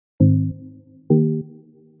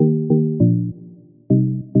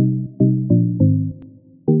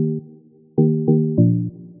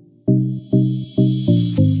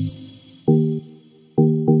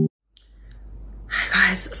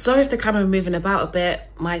sorry if the camera moving about a bit.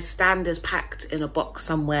 My stand is packed in a box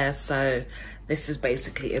somewhere, so this is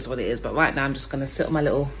basically is what it is. But right now I'm just gonna sit on my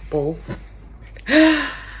little ball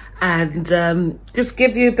and just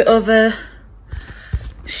give you a bit of a,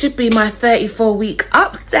 should be my 34-week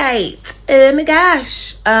update. Oh my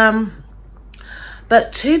gosh.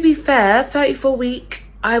 But to be fair, 34-week,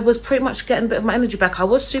 I was pretty much getting a bit of my energy back. I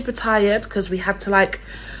was super tired because we had to like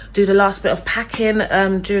do the last bit of packing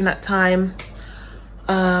during that time.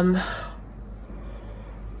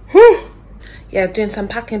 Yeah, doing some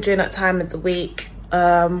packing during that time of the week.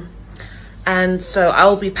 And so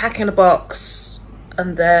I'll be packing a box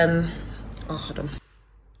and then, oh, hold on.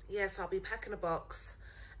 Yes, I'll be packing a box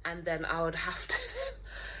and then I would have to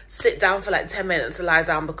sit down for like 10 minutes to lie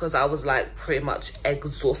down because I was like pretty much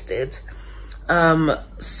exhausted.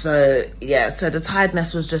 So yeah, so the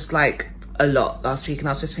tiredness was just like a lot last week and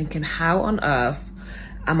I was just thinking, how on earth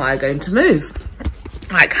am I going to move?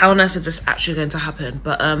 Like, how on earth is this actually going to happen?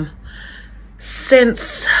 But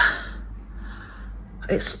since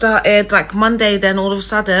it started like Monday, then all of a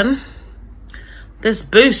sudden this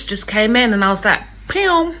boost just came in and I was like,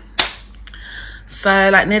 pew. So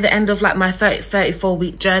like near the end of like my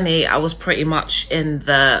 34-week journey, I was pretty much in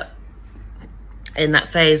that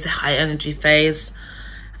phase, high energy phase.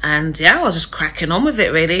 And yeah, I was just cracking on with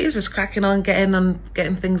it really. Just cracking on,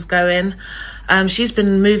 getting things going. She's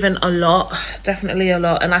been moving a lot, definitely a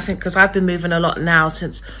lot. And I think because I've been moving a lot now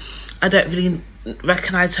since I don't really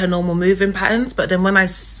recognize her normal moving patterns. But then when I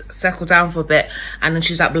settle down for a bit and then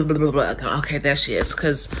she's like, blah, blah, blah, blah, I go, okay, there she is.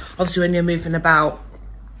 Because obviously when you're moving about,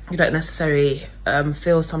 you don't necessarily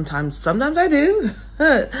feel sometimes I do.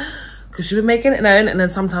 Because she's been making it known, and then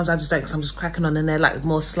sometimes I just don't, because I'm just cracking on, and they're like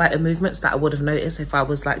more slighter movements that I would have noticed if I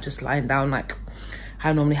was like just lying down like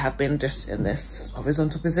I normally have been, just in this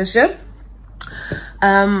horizontal position.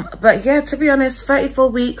 But yeah, to be honest, 34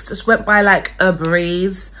 weeks just went by like a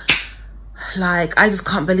breeze. Like, I just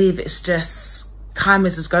can't believe it's just, time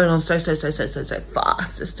is just going on so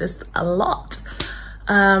fast. It's just a lot.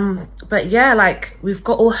 But yeah, like we've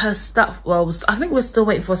got all her stuff. Well, I think we're still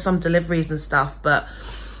waiting for some deliveries and stuff, but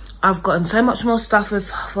I've gotten so much more stuff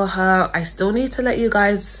for her. I still need to let you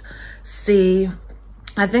guys see.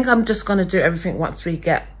 I think I'm just going to do everything once we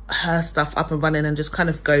get her stuff up and running and just kind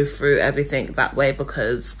of go through everything that way,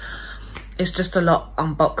 because it's just a lot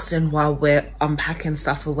unboxing while we're unpacking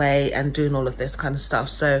stuff away and doing all of this kind of stuff.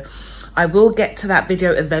 So I will get to that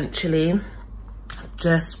video eventually,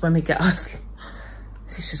 just when we get us.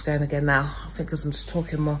 See, she's going again now. I think because I'm just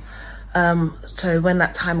talking more. So when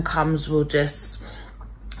that time comes, we'll deal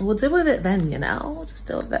with it then, you know. We'll just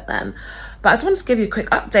deal with it then. But I just wanted to give you a quick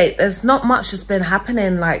update. There's not much that's been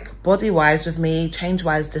happening, like body-wise with me,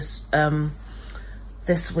 change-wise this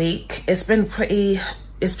week. It's been pretty,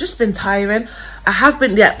 it's just been tiring. I have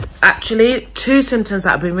been, yeah, actually, 2 symptoms that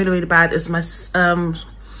have been really, really bad is my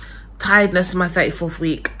tiredness in my 34th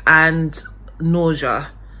week and nausea.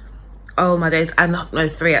 Oh my days. And no,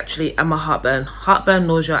 3 actually, and my heartburn,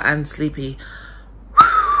 nausea and sleepy.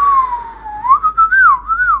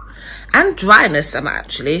 And dryness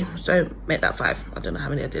actually, so make that 5. I don't know how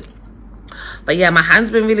many I did, but yeah, my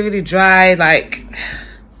hands been really, really dry. Like,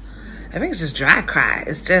 I think it's just dry cry.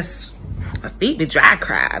 It's just, my feet be dry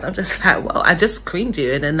cry, and I'm just like, well, I just creamed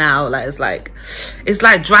you, and then now like it's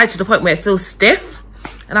like dry to the point where it feels stiff,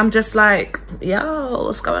 and I'm just like, yo,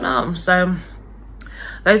 what's going on? So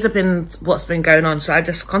those have been what's been going on. So I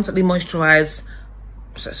just constantly moisturize.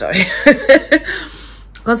 So sorry.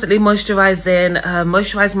 Constantly moisturizing,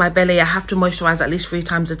 moisturize my belly. I have to moisturize at least 3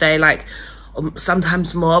 times a day, like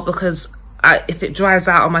sometimes more, because if it dries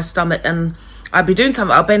out on my stomach, and I'll be doing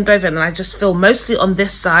something, I'll bend over and I just feel mostly on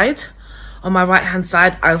this side, on my right hand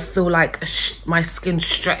side, I feel like my skin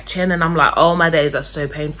stretching, and I'm like, oh my days, that's so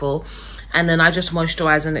painful. And then I just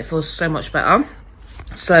moisturize and it feels so much better.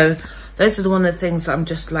 So those are one of the things that I'm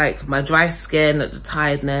just like, my dry skin, the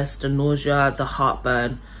tiredness, the nausea, the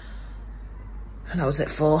heartburn. And that was it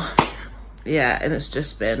for, yeah, and it's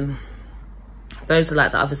just been, those are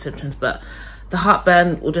like the other symptoms, but the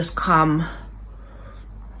heartburn will just come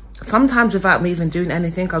sometimes without me even doing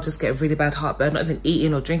anything. I'll just get a really bad heartburn, not even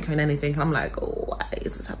eating or drinking anything. I'm like, oh, why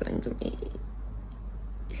is this happening to me?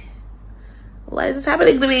 Why is this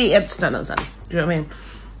happening to me? It's not understand. Do you know what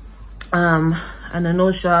I mean? And the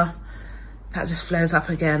nausea, that just flares up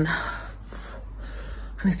again.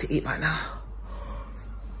 I need to eat right now.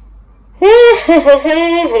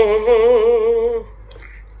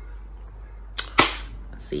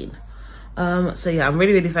 Scene. So yeah, I'm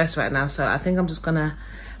really, really thirsty right now, so I think I'm just gonna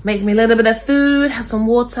make me a little bit of food, have some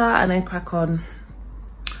water, and then crack on.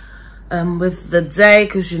 with the day,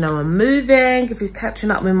 because you know I'm moving. If you're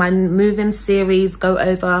catching up with my moving series, go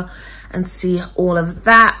over and see all of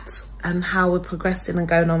that and how we're progressing and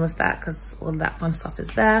going on with that, because all that fun stuff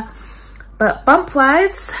is there. But bump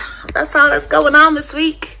wise, that's all that's going on this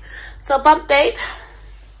week. So bump date.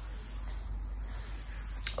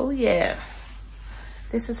 Oh yeah,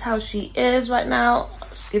 this is how she is right now.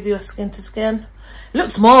 Let's give you a skin to skin. It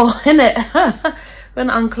looks more, innit? When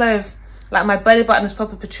unclothed. Like my belly button is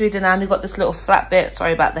proper protruding now, and you've got this little flat bit.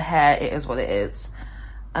 Sorry about the hair, it is what it is.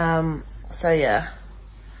 So yeah,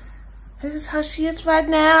 this is how she is right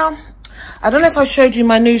now. I don't know if I showed you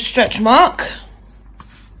my new stretch mark.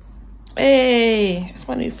 Hey, it's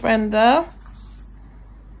my new friend there.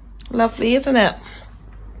 Lovely, isn't it?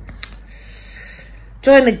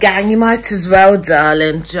 Join the gang, you might as well,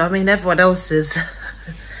 darling. Do you know what I mean? Everyone else is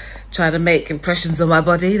trying to make impressions on my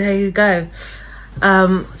body. There you go.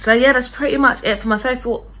 So yeah, that's pretty much it for my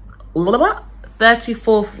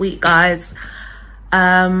 34th week, guys.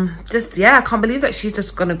 Just yeah, I can't believe that she's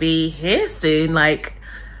just gonna be here soon. Like,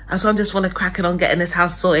 I just want to crack it on getting this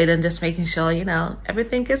house sorted and just making sure, you know,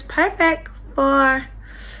 everything is perfect for,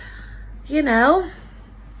 you know,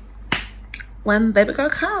 when baby girl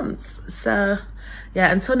comes. So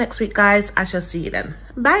yeah, until next week, guys, I shall see you then.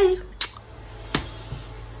 Bye.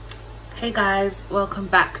 Hey guys, welcome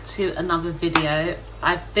back to another video.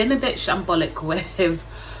 I've been a bit shambolic with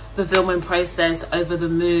the filming process over the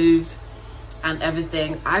move and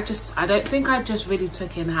everything. I don't think I just really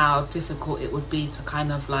took in how difficult it would be to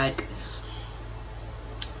kind of like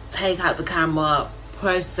take out the camera,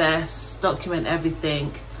 process, document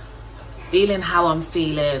everything, feeling how I'm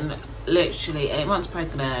feeling, literally 8 months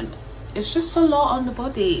pregnant. It's just a lot on the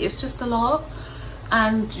body, it's just a lot.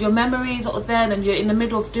 And your memories are then, and you're in the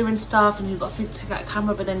middle of doing stuff and you've got to think to take out a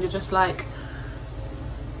camera, but then you're just like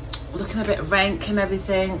looking a bit rank and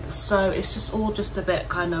everything. So it's just all just a bit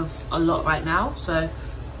kind of a lot right now. So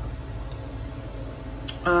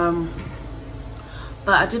but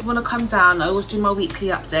I did want to come down. I always do my weekly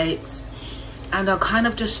updates, and I'll kind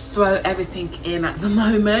of just throw everything in at the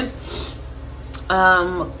moment,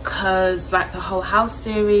 because like the whole house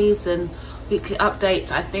series and weekly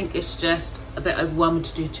updates, I think it's just a bit overwhelming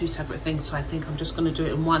to do 2 separate things. So I think I'm just going to do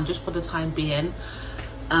it in one, just for the time being,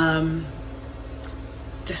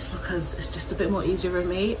 just because it's just a bit more easier for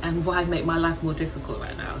me, and why make my life more difficult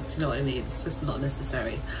right now? Do you know what I mean? It's just not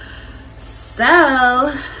necessary.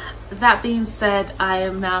 So that being said, I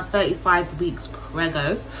am now 35 weeks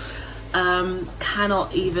preggo.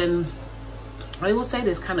 Cannot even, I will say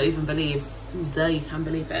this, cannot even believe, duh, you can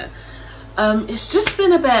believe it. It's just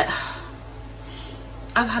been a bit,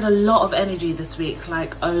 I've had a lot of energy this week,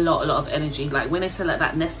 like a lot of energy. Like when they say like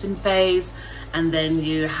that nesting phase, and then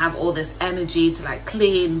you have all this energy to like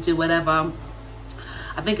clean, do whatever.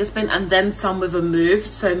 I think it's been, and then some with a move.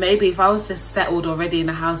 So maybe if I was just settled already in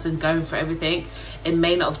the house and going for everything, it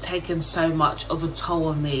may not have taken so much of a toll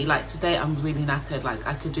on me. Like today I'm really knackered. Like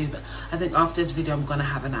I could do, I think after this video I'm gonna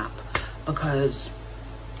have a nap, because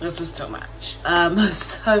it was too much.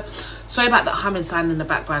 So sorry about that humming sound in the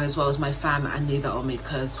background, as well as my fan. I need that on me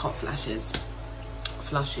because hot flushes,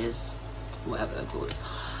 whatever they're called.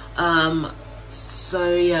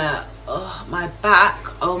 So yeah, my back,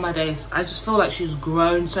 oh my days, I just feel like she's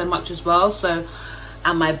grown so much as well. So,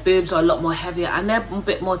 and my boobs are a lot more heavier, and they're a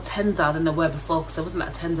bit more tender than they were before, because they wasn't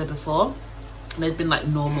that tender before. They'd been like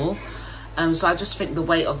normal. So I just think the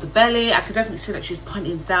weight of the belly, I could definitely see that she's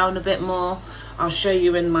pointing down a bit more. I'll show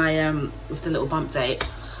you in my with the little bump date.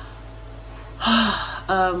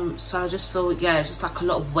 So I just feel, yeah, it's just like a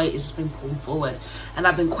lot of weight has just been pulled forward, and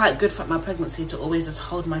I've been quite good throughout my pregnancy to always just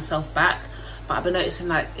hold myself back, but I've been noticing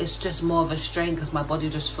like it's just more of a strain because my body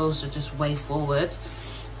just feels to just way forward.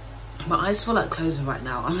 My eyes feel like closing right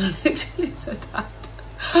now. I'm literally so tired.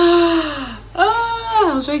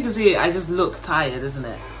 I'm sure you can see it. I just look tired, isn't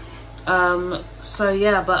it? So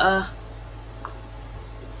yeah, but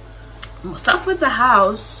stuff with the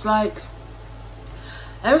house, like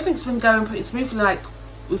everything's been going pretty smoothly. Like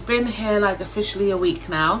we've been here like officially a week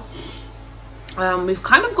now. We've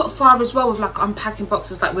kind of got far as well with like unpacking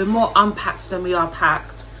boxes. Like we're more unpacked than we are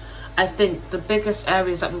packed. I think the biggest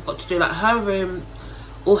areas that we've got to do, like her room,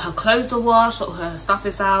 all her clothes are washed, all her stuff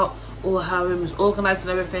is out, all her room is organized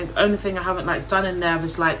and everything. Only thing I haven't like done in there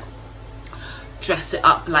is like dress it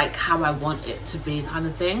up like how I want it to be, kind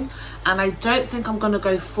of thing. And I don't think I'm gonna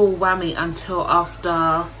go full whammy until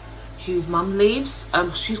after Hugh's mum leaves.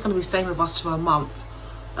 She's gonna be staying with us for a month.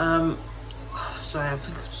 Sorry, I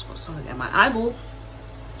think I've just got something in my eyeball.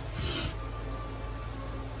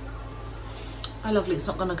 Oh lovely, it's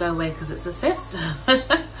not gonna go away because it's a cyst.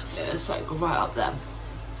 It's like right up there.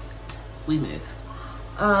 we move.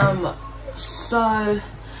 So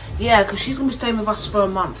yeah, because she's gonna be staying with us for a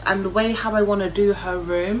month, and the way how I want to do her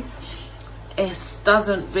room, it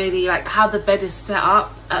doesn't really, like how the bed is set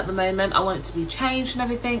up at the moment, I want it to be changed and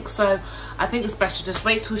everything. So I think it's best to just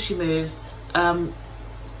wait till she moves,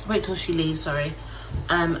 wait till she leaves, sorry,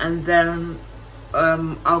 and then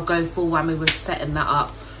I'll go full whammy with setting that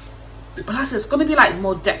up. But like I said, it's going to be like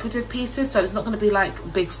more decorative pieces, so it's not going to be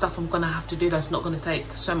like big stuff I'm going to have to do that's not going to take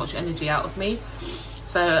so much energy out of me.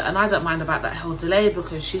 So, and I don't mind about that whole delay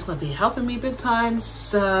because she's going to be helping me big time,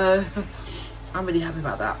 so I'm really happy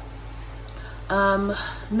about that.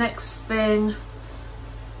 Next thing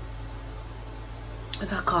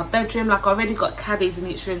is like our bedroom. Like I already got caddies in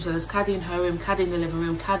each room, so there's caddy in her room, caddy in the living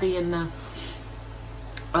room, caddy in the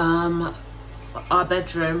our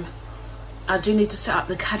bedroom. I do need to set up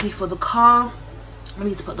the caddy for the car. I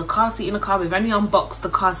need to put the car seat in the car. We've only unboxed the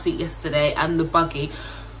car seat yesterday and the buggy.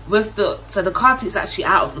 With the, so the car seat's actually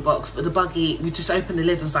out of the box, but the buggy, we just opened the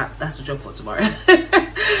lid and was like, that's a job for tomorrow.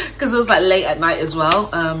 Because it was like late at night as well.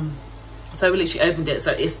 So we literally opened it,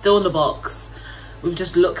 so it's still in the box. We've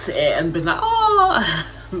just looked at it and been like, oh,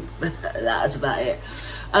 that's about it.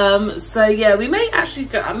 So yeah, we may actually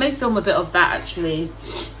go, I may film a bit of that actually,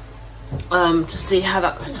 to see how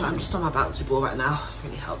that goes. So I'm just on my bouncy ball right now, it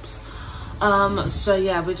really helps. So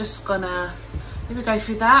yeah, we're just gonna maybe go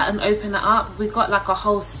through that and open it up. We got like a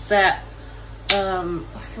whole set, I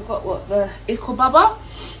forgot what, the Ikobaba.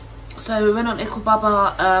 So we went on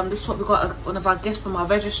Ikobaba. This is what we got, one of our gifts from our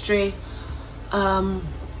registry. So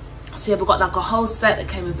yeah, we got like a whole set that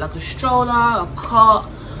came with like a stroller, a cot,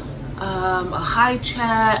 a high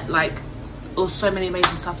chair, like there was so many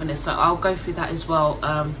amazing stuff in this. So I'll go through that as well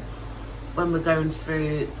when we're going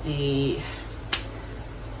through the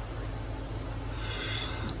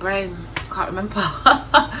brain, can't remember.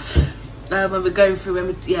 When we're going through, when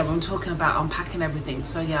we're talking about unpacking everything.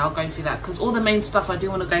 So yeah, I'll go through that because all the main stuff I do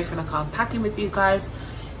want to go through, like unpacking with you guys,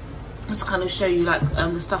 just kind of show you like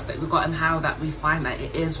the stuff that we got and how that we find that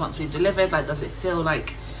it is once we've delivered. Like, does it feel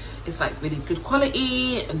like it's like really good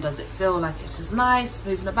quality, and does it feel like it's just nice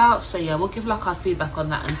moving about? So yeah, we'll give like our feedback on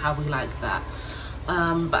that and how we like that.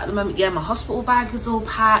 But at the moment, yeah, my hospital bag is all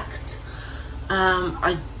packed.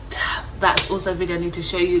 That's also a video I need to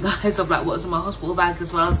show you guys of like what's in my hospital bag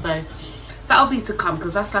as well, so that'll be to come,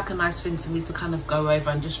 because that's like a nice thing for me to kind of go over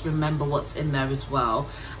and just remember what's in there as well,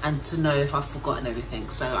 and to know if I've forgotten everything.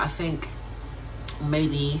 So I think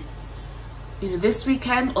maybe either this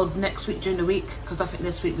weekend or next week during the week, because I think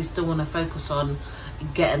this week we still want to focus on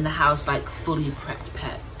getting the house like fully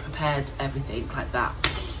prepared, everything like that.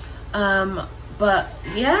 But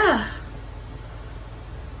yeah,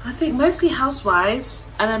 I think mostly house-wise,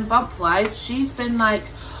 and then bump-wise, she's been like,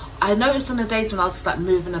 I noticed on the days when I was just like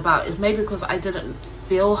moving about, it's maybe because I didn't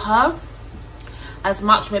feel her as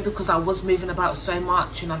much, maybe because I was moving about so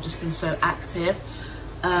much and I've just been so active.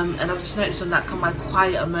 And I've just noticed on that kind of my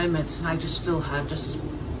quieter moments, and I just feel her just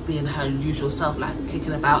being her usual self, like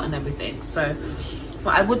kicking about and everything. So,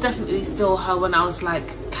 but I would definitely feel her when I was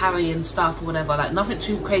like carrying stuff or whatever, like nothing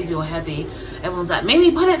too crazy or heavy. Everyone's like,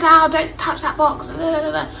 Mimi, put it down, don't touch that box. And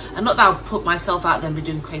not that I'll put myself out there and be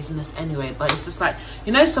doing craziness anyway, but it's just like,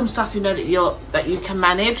 you know, some stuff you know that you can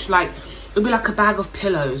manage. Like it'll be like a bag of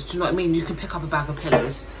pillows, do you know what I mean? You can pick up a bag of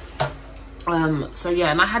pillows. So yeah,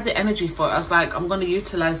 and I had the energy for it. I was like, I'm going to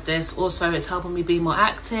utilize this. Also, it's helping me be more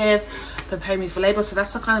active, preparing me for labor. So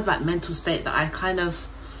that's the kind of like mental state that I kind of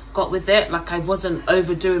got with it. Like I wasn't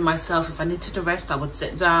overdoing myself. If I needed to rest, I would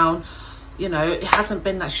sit down. You know, it hasn't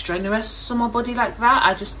been like strenuous on my body like that.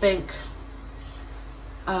 I just think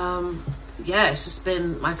yeah, it's just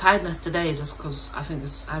been, my tiredness today is just because I think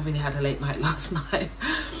I really had a late night last night.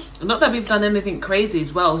 Not that we've done anything crazy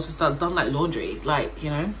as well, it's just done like laundry, like, you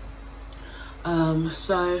know.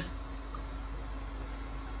 So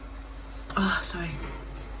sorry.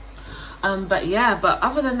 But yeah, but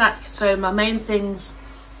other than that, so my main things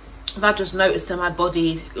I've just noticed in my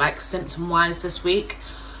body, like symptom wise this week,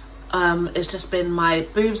 it's just been my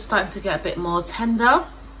boobs starting to get a bit more tender. I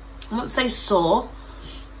wouldn't say sore,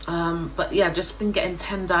 but yeah, just been getting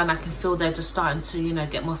tender, and I can feel they're just starting to, you know,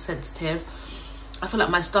 get more sensitive. I feel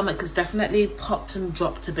like my stomach has definitely popped and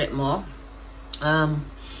dropped a bit more.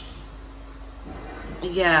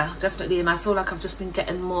 Yeah, definitely. And I feel like I've just been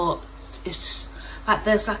getting more, it's like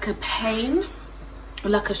there's like a pain,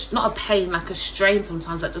 like a, not a pain, like a strain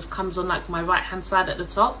sometimes that just comes on like my right hand side at the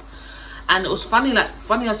top. And it was funny, I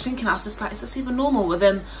was thinking, I was just like, is this even normal? But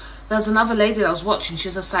then there's another lady that I was watching, she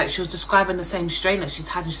was just like, she was describing the same strain that she's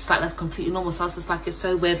had, and she's like, that's completely normal. So I was just like, it's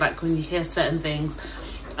so weird, like when you hear certain things,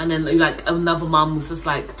 and then like another mum was just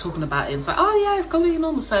like talking about it, and it's like, oh yeah, it's completely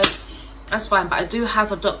normal. So that's fine. But I do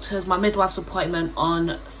have my midwife's appointment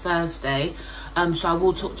on Thursday, so I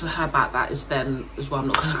will talk to her about that. Is well, I'm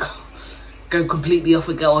not gonna go completely off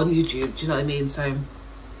and go on YouTube, do you know what I mean? So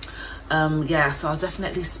yeah, so I'll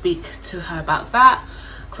definitely speak to her about that,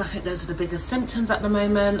 because I think those are the biggest symptoms at the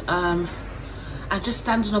moment. And just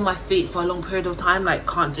standing on my feet for a long period of time, like,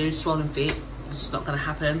 can't do swollen feet. It's not gonna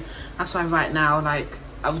happen. That's why right now, like,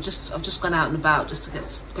 I've just gone out and about just to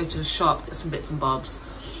go to the shop, get some bits and bobs,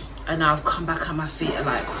 and now I've come back and my feet are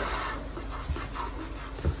like,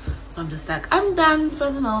 so I'm just like, I'm done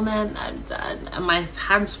for the moment, I'm done. And my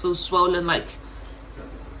hands feel swollen, like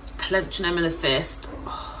clenching them in a fist.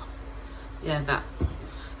 Oh, yeah, that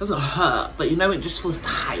doesn't hurt, but you know, it just feels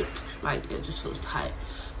tight. Like, it just feels tight.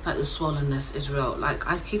 Like, the swollenness is real. Like,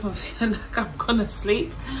 I keep on feeling like I'm gonna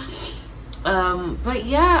sleep. But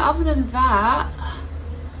yeah, other than that,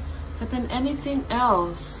 has there been anything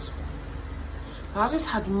else? I just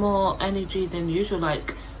had more energy than usual.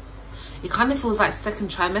 Like, it kind of feels like second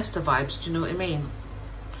trimester vibes, do you know what I mean?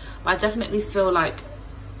 But I definitely feel like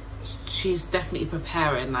she's definitely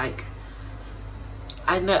preparing. Like,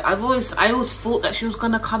 I know I always thought that she was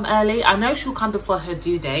gonna come early. I know she'll come before her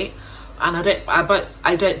due date, and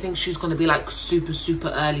I don't think she's gonna be like super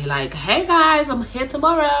early, like, hey guys, I'm here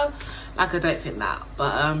tomorrow. Like, I don't think that,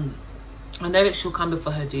 but I know that she'll come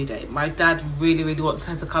before her due date. My dad really wants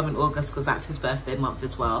her to come in August, because that's his birthday month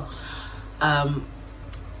as well.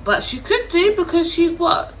 But she could do, because she's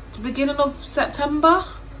what, the beginning of September,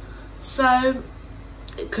 so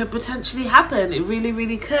it could potentially happen. It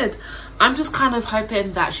really could. I'm just kind of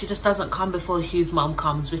hoping that she just doesn't come before Hugh's mum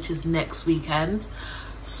comes, which is next weekend.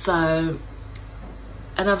 So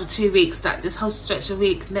another 2 weeks, that this whole stretch of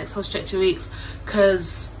week, next whole stretch of weeks,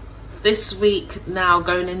 because this week now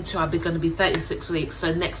going into, I'll be going to be 36 weeks,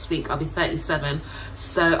 so next week I'll be 37,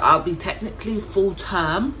 so I'll be technically full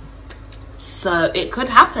term. So it could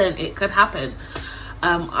happen, it could happen.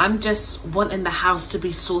 I'm just wanting the house to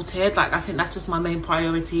be sorted. Like, I think that's just my main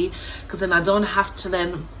priority, because then I don't have to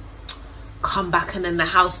then come back and then the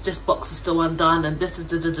house, this box is still undone and this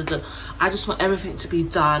is I just want everything to be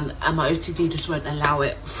done, and my OCD just won't allow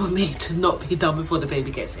it for me to not be done before the baby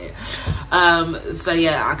gets here. So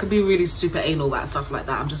yeah, I could be really super anal about stuff like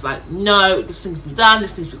that. I'm just like, no, this needs to be done,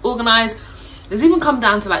 this needs to be organized. It's even come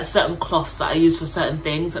down to like certain cloths that I use for certain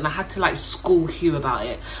things, and I had to like school Hugh about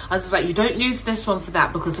it. I was just like, you don't use this one for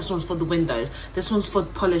that, because this one's for the windows, this one's for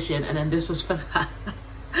polishing, and then this was for that.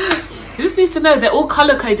 He just needs to know they're all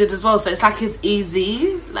color coded as well, so it's like, it's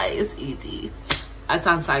easy. Like, it's easy. I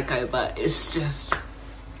sound psycho, but it's just,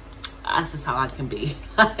 that's just how I can be.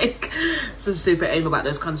 Like, so super anal about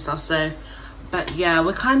those kind of stuff. So, but yeah,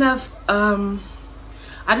 we're kind of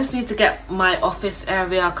I just need to get my office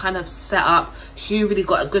area kind of set up. Hugh really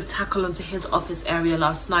got a good tackle onto his office area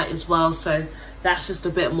last night as well, so that's just a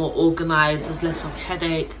bit more organized. There's less of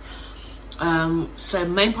headache. So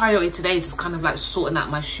main priority today is just kind of like sorting out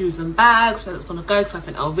my shoes and bags, where it's going to go, because I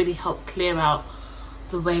think that'll really help clear out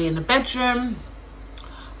the way in the bedroom.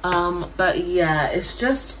 But yeah, it's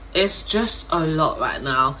just a lot right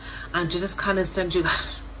now, and to just kind of send you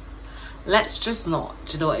guys, let's just not,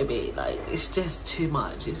 do you know what I mean? Like, it's just too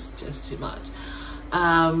much. It's just too much.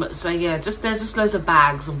 So yeah, there's just loads of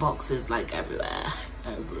bags and boxes like everywhere.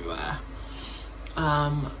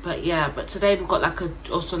 But yeah, but today we've got like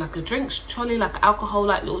also a drinks trolley, like alcohol,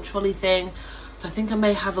 like little trolley thing. So I think I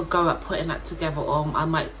may have a go at putting that together, or I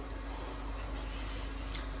may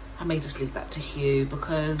just leave that to Hugh,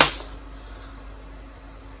 because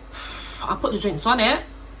I'll put the drinks on it.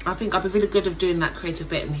 I think I'll be really good at doing that creative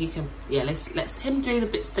bit, and he can, yeah, let's him do the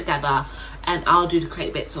bits together, and I'll do the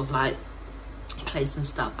creative bits of like place and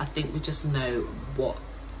stuff. I think we just know what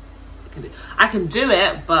we can do. I can do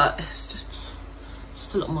it, but it's just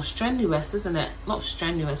a lot more strenuous, isn't it? Not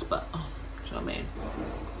strenuous, but do you know what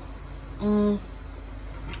I mean?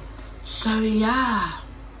 So yeah,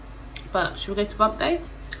 but should we go to bump day?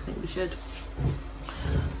 I think we should.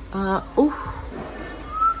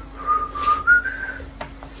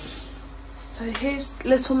 So here's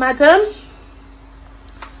little madam,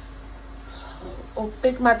 or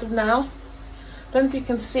big madam now. I don't know if you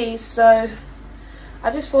can see, so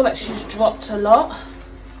I just feel like she's dropped a lot.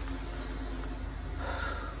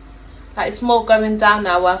 Like, it's more going down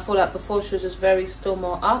now, where I feel like before she was just very still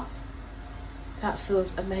more up. That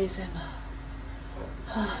feels amazing.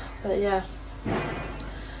 But yeah,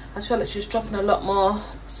 I feel like she's dropping a lot more.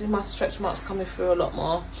 See my stretch marks coming through a lot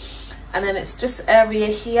more. And then it's just area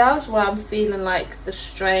here is where I'm feeling like the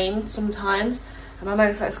strain sometimes. And I know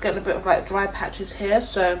it's getting a bit of like dry patches here,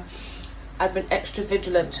 so I've been extra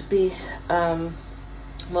vigilant to be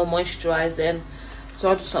more moisturising. So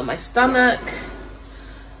I just on my stomach.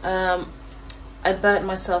 I burnt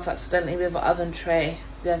myself accidentally with an oven tray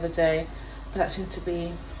the other day, but that seemed to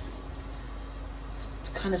be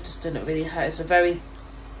kind of just didn't really hurt. It's a very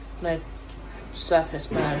surface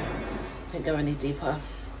burn, didn't go any deeper.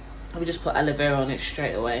 We just put aloe vera on it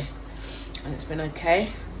straight away and it's been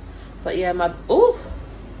okay. But yeah,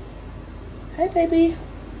 hey baby,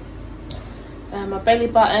 my belly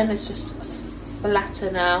button is just flatter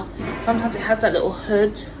now. Sometimes it has that little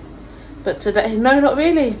hood, but today, no, not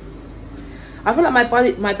really. I feel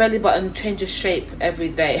like my belly button changes shape every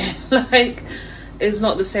day. Like, it's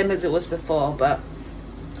not the same as it was before. But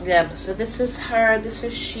yeah, so this is her, this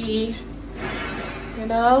is she, you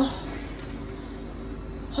know.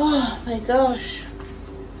 Oh my gosh.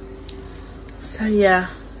 So yeah.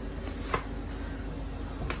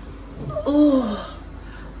 Oh,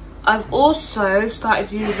 I've also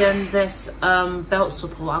started using this belt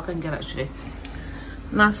support. I'll go and get it actually.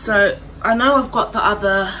 Now, so I know I've got the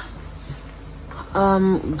other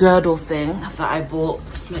girdle thing that I bought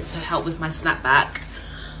meant to help with my snapback,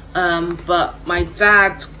 but my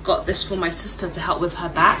dad got this for my sister to help with her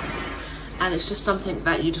back, and it's just something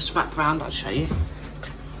that you just wrap around. I'll show you.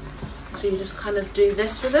 So you just kind of do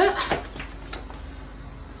this with it.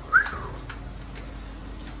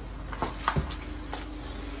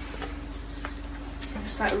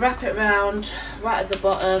 Just like wrap it around right at the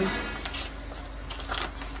bottom.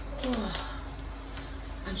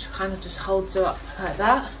 And she kind of just holds it up like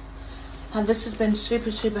that. And this has been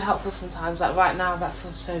super helpful sometimes. Like right now, that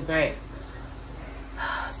feels so great.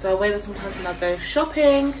 So I wear this sometimes when I go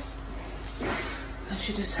shopping, and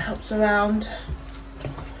she just helps around.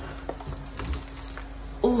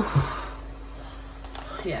 Oh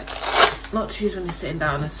yeah, not to use when you're sitting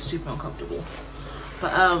down, it's super uncomfortable.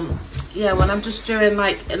 But yeah, when I'm just doing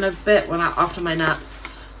like in a bit after my nap,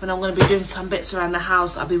 when I'm going to be doing some bits around the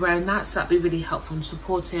house, I'll be wearing that, so that'll be really helpful and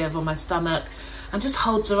supportive on my stomach, and just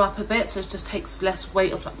holds her up a bit, so it just takes less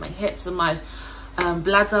weight off like my hips and my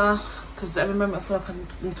bladder, because every moment I feel like I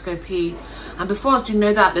need to go pee. And before I was doing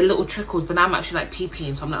that, the little trickles, but now I'm actually like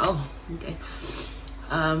peeing, so I'm like, oh, okay.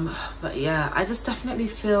 But yeah, I just definitely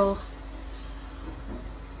feel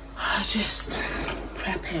just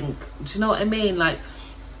prepping. Do you know what I mean? Like,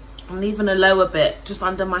 and even a lower bit just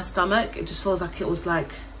under my stomach, it just feels like it was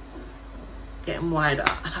like getting wider,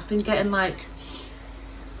 and I've been getting like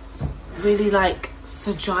really like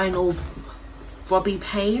vaginal throbby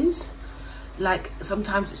pains. Like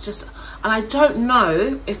sometimes it's just, and I don't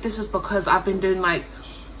know if this is because I've been doing like,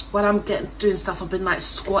 when I'm doing stuff, I've been like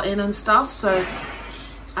squatting and stuff, so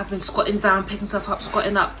I've been squatting down, picking stuff up,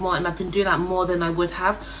 squatting up more, and I've been doing that more than I would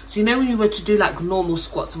have. So you know when you were to do like normal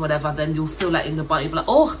squats or whatever, then you'll feel like in your body, you'll be like,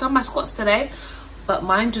 oh, I've done my squats today. But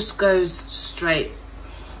mine just goes straight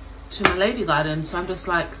to my lady garden. So I'm just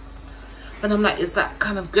like, but I'm like, is that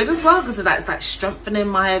kind of good as well? Because it's like strengthening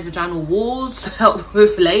my vaginal walls, help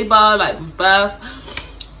with labor, like with birth.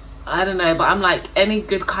 I don't know, but I'm like, any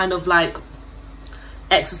good kind of like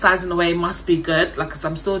exercise in a way must be good. Like, cause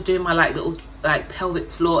I'm still doing my like little like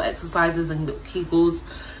pelvic floor exercises and little kegels,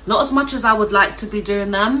 not as much as I would like to be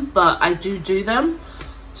doing them, but I do them.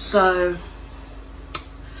 So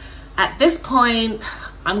at this point,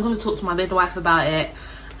 I'm going to talk to my midwife about it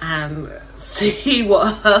and see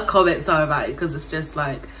what her comments are about it, because it's just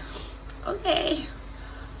like, okay.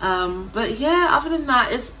 But yeah, other than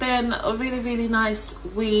that, it's been a really nice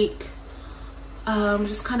week.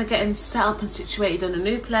 Just kind of getting set up and situated in a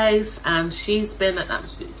new place, and she's been an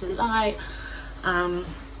absolute delight.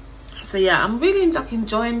 So yeah, I'm really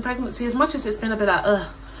enjoying pregnancy, as much as it's been a bit like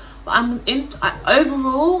but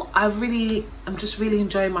overall I'm just really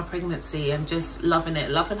enjoying my pregnancy and just loving it,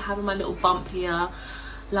 loving having my little bump here,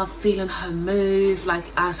 love feeling her move. Like,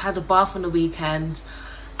 I had a bath on the weekend,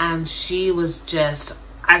 and she was just,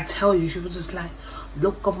 I tell you, she was just like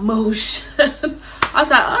locomotion. I was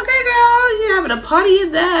like, okay girl, you're having a party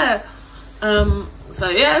in there. So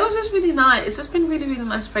yeah, it was just really nice. It's just been really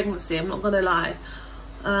nice pregnancy, I'm not gonna lie.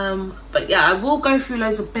 But yeah, I will go through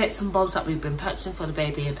loads of bits and bobs that we've been purchasing for the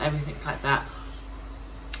baby and everything like that,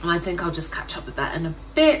 and I think I'll just catch up with that in a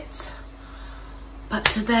bit. But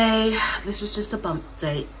today, this was just a bump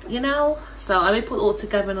date, you know? So I may put it all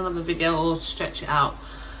together in another video or stretch it out,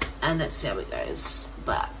 and let's see how it goes.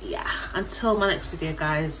 But yeah, until my next video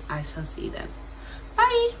guys, I shall see you then.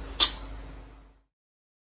 Bye.